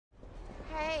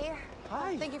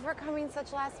Hi. Thank you for coming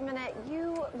such last minute.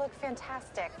 You look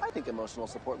fantastic. I think emotional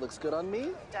support looks good on me.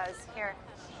 It does. Here.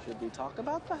 Should we talk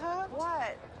about the hat?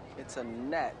 What? It's a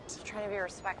net. I'm trying to be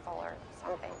respectful or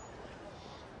something.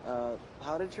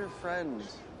 How did your friend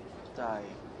die?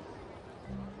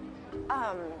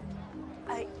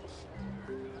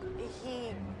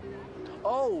 He...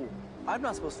 Oh, I'm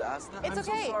not supposed to ask that. It's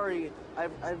I'm okay. so sorry.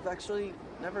 I've actually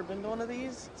never been to one of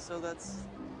these, so that's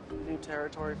new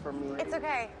territory for me. It's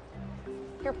okay.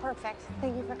 You're perfect.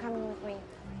 Thank you for coming with me.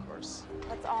 Of course.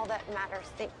 That's all that matters.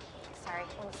 Sorry,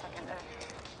 1 second.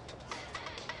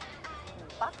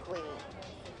 Buckley.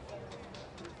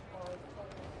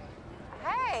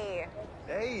 Hey.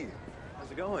 Hey,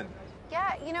 how's it going?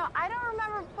 Yeah, you know, I don't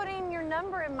remember putting your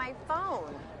number in my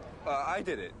phone. I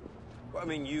did it. Well, I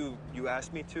mean, you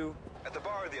asked me to at the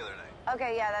bar the other night.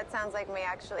 Okay, yeah, that sounds like me,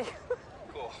 actually.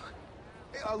 Cool.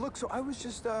 Hey, look, so I was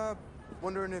just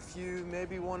wondering if you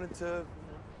maybe wanted to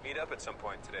meet up at some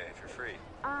point today, if you're free.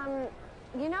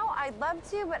 You know, I'd love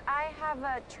to, but I have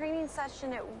a training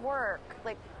session at work,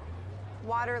 like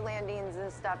water landings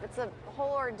and stuff. It's a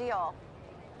whole ordeal.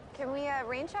 Can we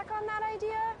rain check on that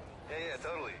idea? Yeah,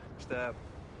 totally. Just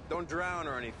don't drown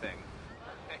or anything.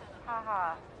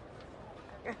 Haha.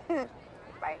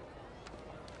 Bye.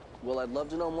 Well, I'd love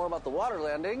to know more about the water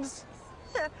landings.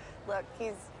 Look,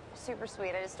 he's super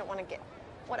sweet. I just don't want to get...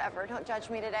 Whatever, don't judge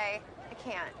me today. I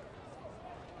can't.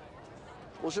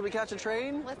 Well, should we catch a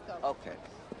train? Let's go. Okay.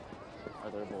 Are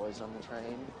there boys on the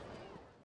train?